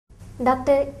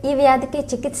Doctor, ఈ వ్యాధికి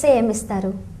చికిత్స ఏమిస్తారు?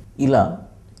 ఇలా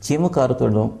చీము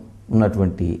కారుతడం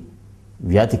ఉన్నటువంటి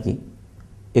వ్యాధికి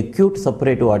అక్యూట్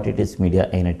సపరేటివ్ ఆటిటిస్ మీడియా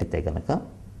అయినట్టయితే కనుక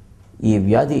ఈ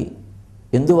వ్యాధి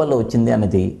ఎందువల్ల వచ్చింది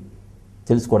అన్నది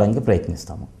తెలుసుకోవడానికి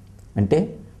ప్రయత్నిస్తాము. అంటే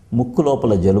ముక్కు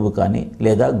లోపల జలుబు కానీ,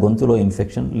 లేదా గొంతులో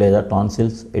ఇన్ఫెక్షన్, లేదా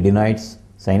టాన్సిల్స్, ఎడినాయిడ్స్,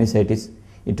 సైనసైటిస్,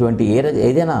 ఇటువంటి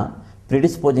ఏదైనా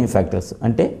ప్రిడిస్పోజింగ్ ఫ్యాక్టర్స్,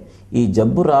 అంటే ఈ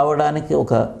జబ్బు రావడానికి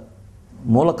ఒక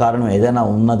మూల కారణం ఏదైనా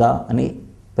ఉన్నదా అని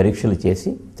పరీక్షలు చేసి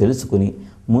తెలుసుకుని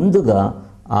ముందుగా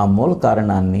ఆ మూల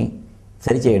కారణాన్ని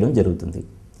సరిచేయడం జరుగుతుంది.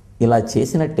 ఇలా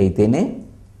చేసినట్టయితేనే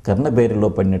కర్ణబేరులో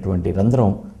పడినటువంటి రంధ్రం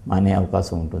మానే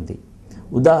అవకాశం ఉంటుంది.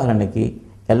 ఉదాహరణకి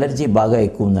ఎలర్జీ బాగా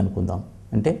ఎక్కువ ఉందనుకుందాం.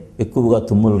 అంటే ఎక్కువగా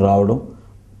తుమ్ములు రావడం,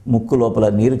 ముక్కు లోపల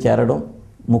నీరు చేరడం,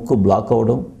 ముక్కు బ్లాక్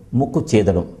అవ్వడం, ముక్కు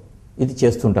చేదడం, ఇది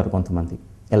చేస్తుంటారు కొంతమంది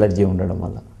ఎలర్జీ ఉండడం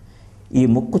వల్ల. ఈ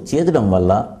ముక్కు చేదడం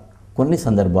వల్ల కొన్ని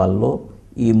సందర్భాల్లో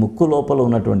ఈ ముక్కు లోపల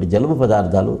ఉన్నటువంటి జలుబు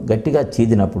పదార్థాలు గట్టిగా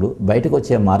చీదినప్పుడు బయటకు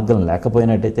వచ్చే మార్గం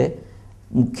లేకపోయినట్టయితే,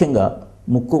 ముఖ్యంగా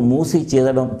ముక్కు మూసి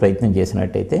చీదడం ప్రయత్నం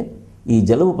చేసినట్టయితే ఈ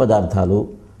జలుబు పదార్థాలు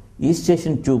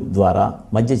ఈస్టేషన్ ట్యూబ్ ద్వారా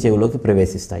మధ్య చెవిలోకి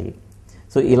ప్రవేశిస్తాయి.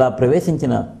 సో ఇలా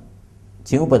ప్రవేశించిన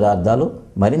చీము పదార్థాలు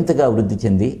మరింతగా వృద్ధి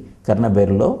చెంది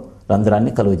కర్ణబేరులో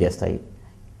రంధ్రాన్ని కలుగజేస్తాయి.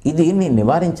 దీన్ని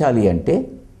నివారించాలి అంటే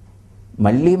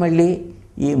మళ్ళీ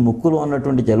ఈ ముక్కులో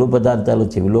ఉన్నటువంటి జలుబు పదార్థాలు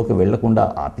చెవిలోకి వెళ్లకుండా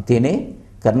ఆపితేనే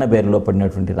కర్ణబేరులో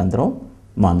పడినటువంటి రంధ్రం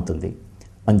మానుతుంది.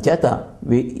 అంచేత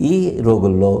ఈ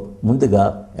రోగుల్లో ముందుగా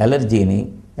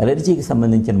ఎలర్జీకి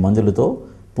సంబంధించిన మందులతో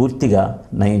పూర్తిగా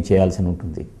నయం చేయాల్సి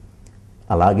ఉంటుంది.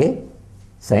 అలాగే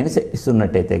సైనసైటిస్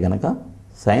ఉన్నట్టయితే గనక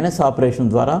సైనస్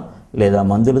ఆపరేషన్ ద్వారా లేదా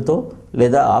మందులతో,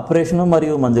 లేదా ఆపరేషను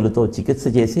మరియు మందులతో చికిత్స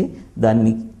చేసి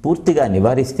దాన్ని పూర్తిగా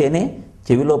నివారిస్తేనే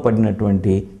చెవిలో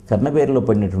పడినటువంటి కర్ణబేరులో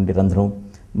పడినటువంటి రంధ్రం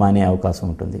మానే అవకాశం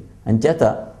ఉంటుంది. అంచేత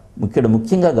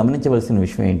ముఖ్యంగా గమనించవలసిన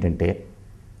విషయం ఏంటంటే,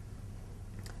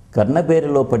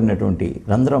 కర్ణబేరులో పడినటువంటి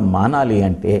రంధ్రం మానాలి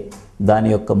అంటే దాని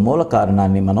యొక్క మూల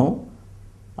కారణాన్ని మనం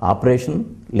ఆపరేషన్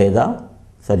లేదా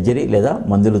సర్జరీ లేదా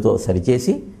మందులతో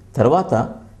సరిచేసి తర్వాత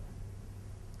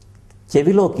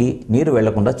చెవిలోకి నీరు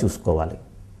వెళ్లకుండా చూసుకోవాలి.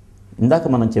 ఇందాక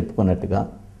మనం చెప్పుకున్నట్టుగా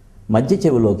మధ్య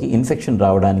చెవిలోకి ఇన్ఫెక్షన్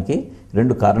రావడానికి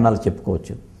 2 కారణాలు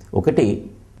చెప్పుకోవచ్చు. ఒకటి,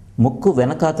 ముక్కు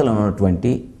వెనకాతల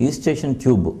ఉన్నటువంటి ఈస్టేషన్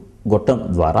ట్యూబ్ గొట్టం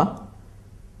ద్వారా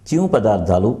చీము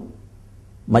పదార్థాలు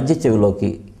మధ్య చెవిలోకి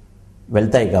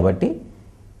వెళ్తాయి కాబట్టి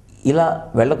ఇలా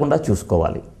వెళ్లకుండా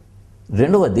చూసుకోవాలి.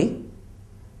 రెండవది,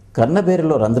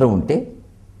 కర్ణబేరులో రంధ్రం ఉంటే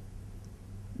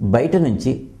బయట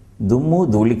నుంచి దుమ్ము,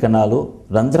 ధూళి కణాలు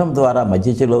రంధ్రం ద్వారా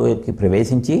మధ్య చెవిలోకి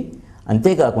ప్రవేశించి,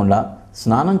 అంతేకాకుండా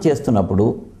స్నానం చేస్తున్నప్పుడు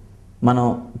మనం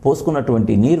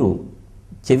పోసుకున్నటువంటి నీరు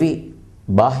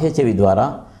బాహ్య చెవి ద్వారా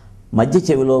మధ్య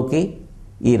చెవిలోకి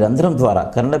ఈ రంధ్రం ద్వారా,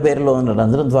 కర్ణబేరులో ఉన్న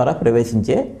రంధ్రం ద్వారా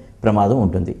ప్రవేశించే ప్రమాదం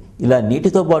ఉంటుంది. ఇలా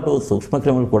నీటితో పాటు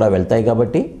సూక్ష్మక్రిములు కూడా వెళ్తాయి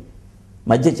కాబట్టి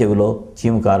మధ్య చెవిలో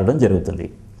చీము కారడం జరుగుతుంది.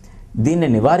 దీన్ని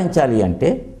నివారించాలి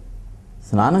అంటే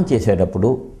స్నానం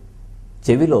చేసేటప్పుడు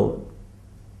చెవిలో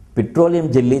పెట్రోలియం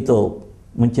జెల్లీతో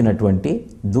ముంచినటువంటి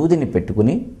దూదిని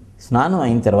పెట్టుకుని స్నానం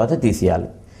అయిన తర్వాత తీసేయాలి.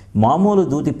 మామూలు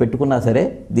దూది పెట్టుకున్నా సరే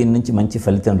దీని నుంచి మంచి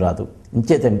ఫలితం రాదు.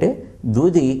 ఇంచేతంటే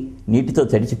దూది నీటితో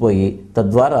తడిచిపోయి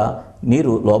తద్వారా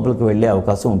నీరు లోపలికి వెళ్ళే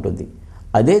అవకాశం ఉంటుంది.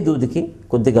 అదే దూదికి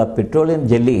కొద్దిగా పెట్రోలియం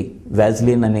జెల్లీ,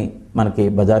 వ్యాజ్లిన్ అని మనకి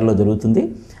బజార్లో దొరుకుతుంది,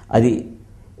 అది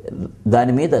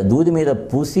దూది మీద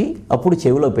పూసి అప్పుడు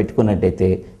చెవిలో పెట్టుకున్నట్టయితే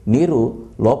నీరు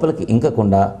లోపలికి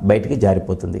ఇంకకుండా బయటికి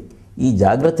జారిపోతుంది. ఈ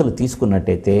జాగ్రత్తలు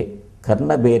తీసుకున్నట్టయితే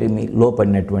కర్ణబేరిలో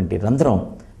పడినటువంటి రంధ్రం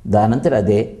దానంతట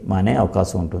అదే మానే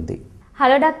అవకాశం ఉంటుంది.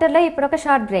 హలో డాక్టర్లో ఇప్పుడు ఒక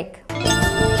షార్ట్ బ్రేక్.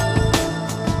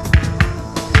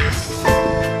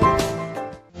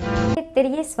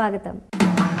 తిరిగి స్వాగతం.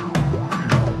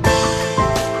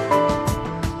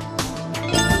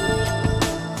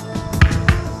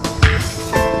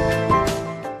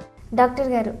 డాక్టర్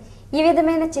గారు, ఈ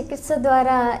విధమైన చికిత్స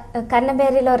ద్వారా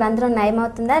కర్ణబేరిలో రంధ్రం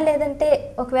నయమవుతుందా, లేదంటే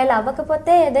ఒకవేళ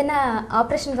అవ్వకపోతే ఏదైనా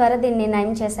ఆపరేషన్ ద్వారా దీన్ని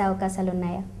నయం చేసే అవకాశాలు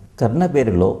ఉన్నాయా?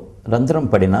 కర్ణబేరిలో రంధ్రం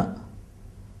పడిన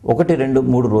 1, 2,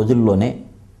 3 రోజుల్లోనే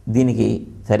దీనికి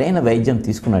సరైన వైద్యం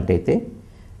తీసుకున్నట్టయితే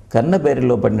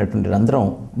కర్ణబేరిలో పడినటువంటి రంధ్రం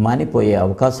మానిపోయే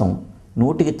అవకాశం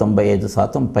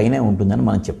 195% పైనే ఉంటుందని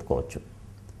మనం చెప్పుకోవచ్చు.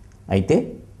 అయితే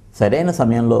సరైన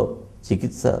సమయంలో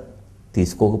చికిత్స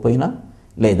తీసుకోకపోయినా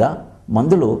లేదా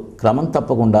మందులు క్రమం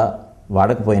తప్పకుండా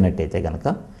వాడకపోయినట్టయితే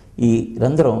కనుక ఈ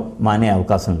రంధ్రం మానే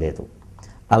అవకాశం లేదు.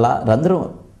 అలా రంధ్రం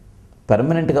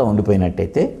పర్మనెంట్గా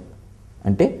ఉండిపోయినట్టయితే,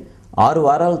 అంటే 6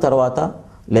 వారాల తర్వాత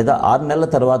లేదా 6 నెలల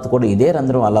తర్వాత కూడా ఇదే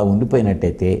రంధ్రం అలా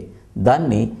ఉండిపోయినట్టయితే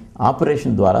దాన్ని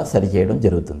ఆపరేషన్ ద్వారా సరిచేయడం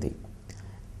జరుగుతుంది.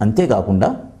 అంతేకాకుండా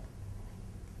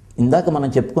ఇందాక మనం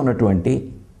చెప్పుకున్నటువంటి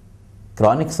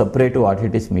క్రానిక్ సపరేటివ్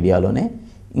ఆటిటిస్ మీడియాలోనే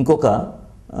ఇంకొక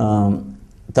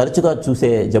తరచుగా చూసే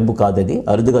జబ్బు కాదది,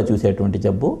 అరుదుగా చూసేటువంటి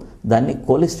జబ్బు. దాన్ని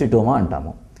కోలిస్ట్రిటోమా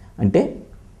అంటాము. అంటే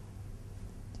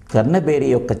కర్ణబేరి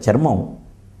యొక్క చర్మం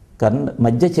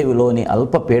మధ్య చెవిలోని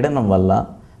అల్ప పీడనం వల్ల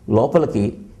లోపలికి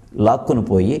లాక్కుని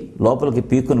పోయి లోపలికి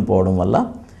పీక్కుని పోవడం వల్ల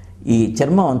ఈ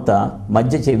చర్మం అంతా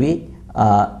మధ్య చెవి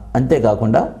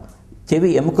అంతేకాకుండా చెవి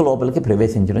ఎముక లోపలికి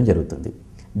ప్రవేశించడం జరుగుతుంది.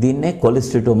 దీన్నే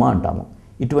కోలిస్ట్రిటోమా అంటాము.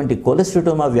 ఇటువంటి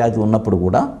కోలిస్ట్రిటోమా వ్యాధి ఉన్నప్పుడు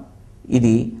కూడా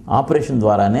ఇది ఆపరేషన్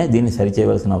ద్వారానే దీన్ని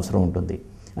సరిచేయవలసిన అవసరం ఉంటుంది.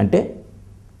 అంటే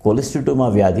కోలిస్ట్రిటోమా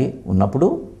వ్యాధి ఉన్నప్పుడు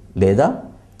లేదా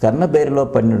కర్ణబేరిలో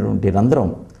పడినటువంటి రంధ్రం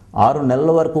 6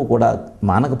 నెలల వరకు కూడా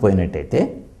మానకపోయినట్టయితే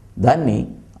దాన్ని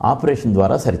ఆపరేషన్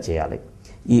ద్వారా సరిచేయాలి.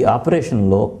 ఈ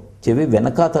ఆపరేషన్లో చెవి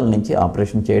వెనకాతల నుంచి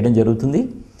ఆపరేషన్ చేయడం జరుగుతుంది.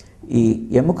 ఈ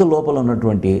ఎముక లోపల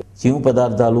ఉన్నటువంటి చీము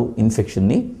పదార్థాలు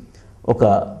ఇన్ఫెక్షన్ని ఒక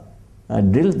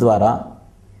డ్రిల్ ద్వారా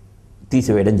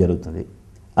తీసివేయడం జరుగుతుంది.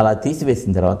 అలా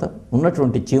తీసివేసిన తర్వాత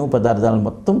ఉన్నటువంటి చీము పదార్థాలను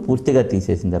మొత్తం పూర్తిగా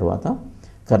తీసేసిన తర్వాత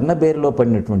కర్ణబేరిలో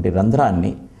పడినటువంటి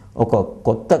రంధ్రాన్ని ఒక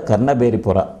కొత్త కర్ణబేరి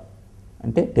పొర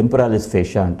అంటే టెంపరాలిస్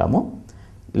ఫేషియా అంటాము,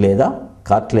 లేదా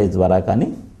కార్టిలేజ్ ద్వారా కానీ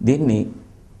దీన్ని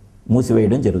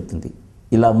మూసివేయడం జరుగుతుంది.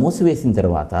 ఇలా మూసివేసిన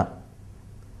తర్వాత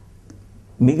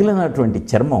మిగిలినటువంటి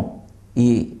చర్మం ఈ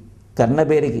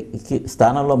కర్ణబేరికి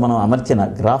స్థానంలో మనం అమర్చిన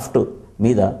గ్రాఫ్ట్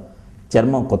మీద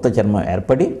చర్మం కొత్త చర్మం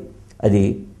ఏర్పడి అది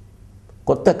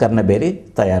కొత్త కర్ణబేరి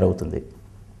తయారవుతుంది.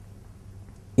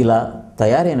 ఇలా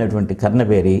తయారైనటువంటి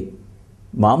కర్ణబేరి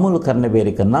మామూలు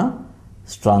కర్ణబేరి కన్నా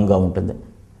స్ట్రాంగ్గా ఉంటుంది.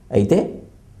 అయితే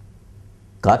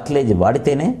కార్టిలేజ్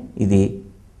వాడితేనే ఇది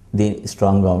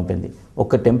స్ట్రాంగ్గా ఉంటుంది.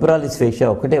 ఒక టెంపరాలిస్ ఫేషియా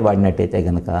ఒక్కటే వాడినట్టయితే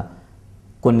కనుక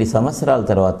కొన్ని సంవత్సరాల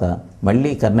తర్వాత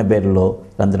మళ్ళీ కర్ణబేరులో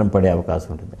రంధ్రం పడే అవకాశం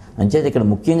ఉంటుంది. అంచేత ఇక్కడ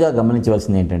ముఖ్యంగా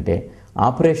గమనించవలసింది ఏంటంటే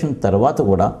ఆపరేషన్ తర్వాత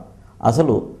కూడా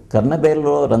అసలు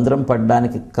కర్ణబేరులో రంధ్రం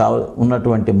పడడానికి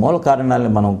ఉన్నటువంటి మూల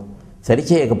కారణాలను మనం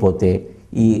సరిచేయకపోతే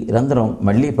ఈ రంధ్రం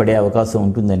మళ్ళీ పడే అవకాశం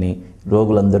ఉంటుందని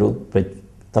రోగులందరూ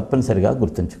తప్పనిసరిగా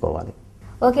గుర్తుంచుకోవాలి.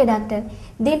 ఓకే డాక్టర్,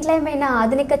 దీంట్లో ఏమైనా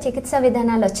ఆధునిక చికిత్సా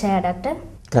విధానాలు వచ్చాయా డాక్టర్?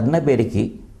 కర్ణబేరికి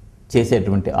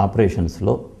చేసేటువంటి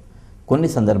ఆపరేషన్స్లో కొన్ని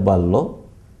సందర్భాల్లో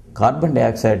కార్బన్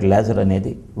డైఆక్సైడ్ లేజర్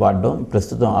అనేది వాడడం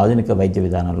ప్రస్తుతం ఆధునిక వైద్య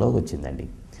విధానంలో వచ్చిందండి.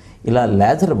 ఇలా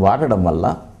లేజర్ వాడడం వల్ల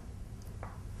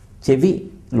చెవి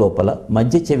లోపల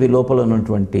మధ్య చెవి లోపల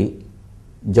ఉన్నటువంటి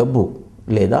జబ్బు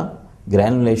లేదా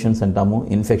గ్రాన్యులేషన్స్ అంటాము,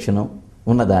 ఇన్ఫెక్షన్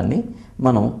ఉన్నదాన్ని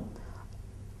మనం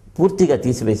పూర్తిగా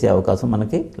తీసివేసే అవకాశం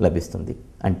మనకి లభిస్తుంది.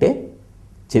 అంటే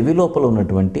చెవి లోపల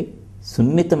ఉన్నటువంటి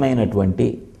సున్నితమైనటువంటి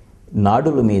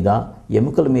నాడుల మీద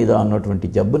ఎముకల మీద ఉన్నటువంటి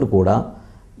జబ్బును కూడా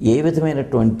ఏ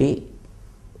విధమైనటువంటి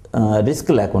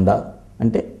రిస్క్ లేకుండా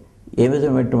అంటే ఏ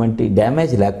విధమైనటువంటి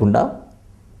డ్యామేజ్ లేకుండా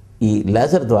ఈ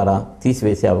లేజర్ ద్వారా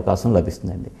తీసివేసే అవకాశం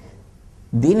లభిస్తుందండి.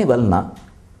 దీనివలన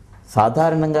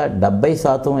సాధారణంగా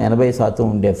 70% 80%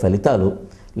 ఉండే ఫలితాలు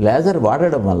లేజర్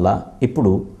వాడడం వల్ల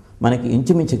ఇప్పుడు మనకి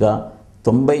ఇంచుమించుగా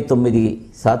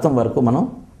 99% వరకు మనం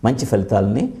మంచి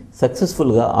ఫలితాలని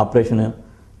సక్సెస్ఫుల్గా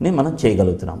ఆపరేషన్ని మనం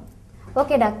చేయగలుగుతున్నాం.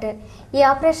 ఓకే డాక్టర్, ఈ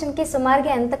ఆపరేషన్కి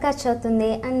సుమారుగా ఎంత ఖర్చు అవుతుంది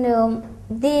అండ్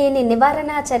దీని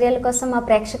నివారణ చర్యల కోసం మా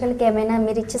ప్రేక్షకులకి ఏమైనా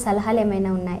మీరు ఇచ్చే సలహాలు ఏమైనా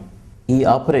ఉన్నాయి? ఈ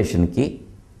ఆపరేషన్కి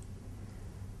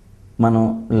మనం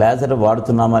లేజర్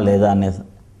వాడుతున్నామా లేదా అనే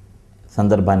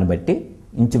సందర్భాన్ని బట్టి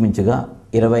ఇంచుమించుగా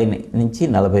 20 నుంచి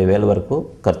 40 వేల వరకు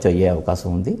ఖర్చు అయ్యే అవకాశం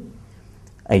ఉంది.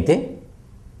 అయితే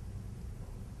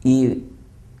ఈ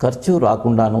ఖర్చు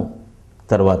రాకుండాను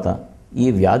తర్వాత ఈ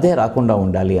వ్యాధే రాకుండా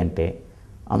ఉండాలి అంటే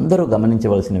అందరూ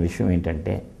గమనించవలసిన విషయం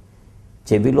ఏంటంటే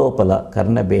చెవి లోపల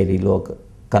కర్ణబేరిలో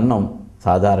కన్నం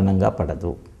సాధారణంగా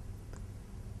పడదు.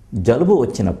 జలుబు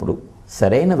వచ్చినప్పుడు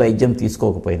సరైన వైద్యం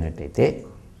తీసుకోకపోయినట్టయితే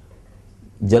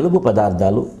జలుబు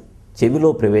పదార్థాలు చెవిలో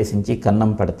ప్రవేశించి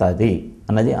కన్నం పడుతుంది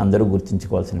అన్నది అందరూ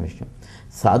గుర్తుంచుకోవాల్సిన విషయం.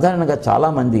 సాధారణంగా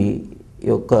చాలామంది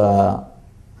యొక్క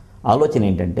ఆలోచన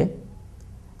ఏంటంటే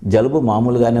జలుబు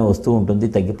మామూలుగానే వస్తూ ఉంటుంది,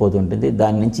 తగ్గిపోతూ ఉంటుంది,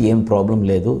 దాని నుంచి ఏం ప్రాబ్లం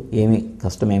లేదు, ఏమి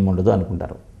కష్టం ఏమి ఉండదు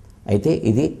అనుకుంటారు. అయితే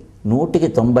ఇది 100కి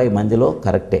 90 మందిలో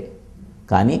కరెక్టే.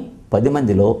 కానీ 10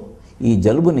 మందిలో ఈ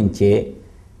జలుబు నుంచే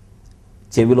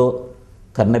చెవిలో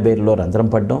కర్ణబేరులో రంధ్రం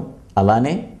పడడం,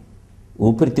 అలానే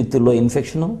ఊపిరితిత్తుల్లో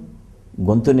ఇన్ఫెక్షను,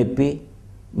 గొంతు నొప్పి,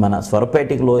 మన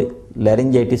స్వరపేటికలో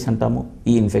లారింజైటిస్ అంటాము,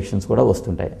 ఈ ఇన్ఫెక్షన్స్ కూడా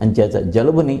వస్తుంటాయి. అంచేత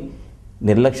జలుబుని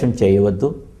నిర్లక్ష్యం చేయవద్దు.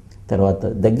 తర్వాత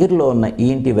దగ్గరలో ఉన్న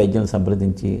ఈఎన్టీ వైద్యం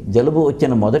సంప్రదించి జలుబు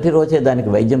వచ్చిన మొదటి రోజే దానికి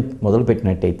వైద్యం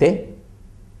మొదలుపెట్టినట్టయితే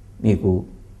మీకు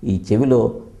ఈ చెవిలో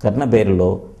కర్ణబేరులో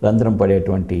రంధ్రం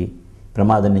పడేటువంటి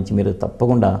ప్రమాదం నుంచి మీరు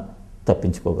తప్పకుండా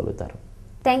తప్పించుకోగలుగుతారు.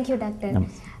 Thank you doctor.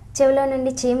 చెవిలో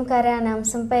నుండి చీము కారే అనే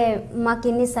అంశంపై మాకు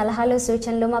ఇన్ని సలహాలు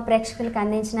సూచనలు మా ప్రేక్షకులకు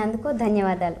అందించినందుకు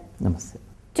ధన్యవాదాలు. నమస్తే.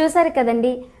 చూసారు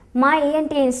కదండి, మా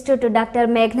ఈఎన్టీ ఇన్స్టిట్యూట్ డాక్టర్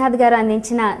మేఘనాథ్ గారు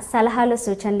అందించిన సలహాలు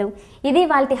సూచనలు. ఇది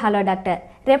వాళ్ళ హలో డాక్టర్.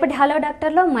 రేపటి హలో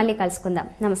డాక్టర్లో మళ్ళీ కలుసుకుందాం.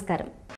 నమస్కారం.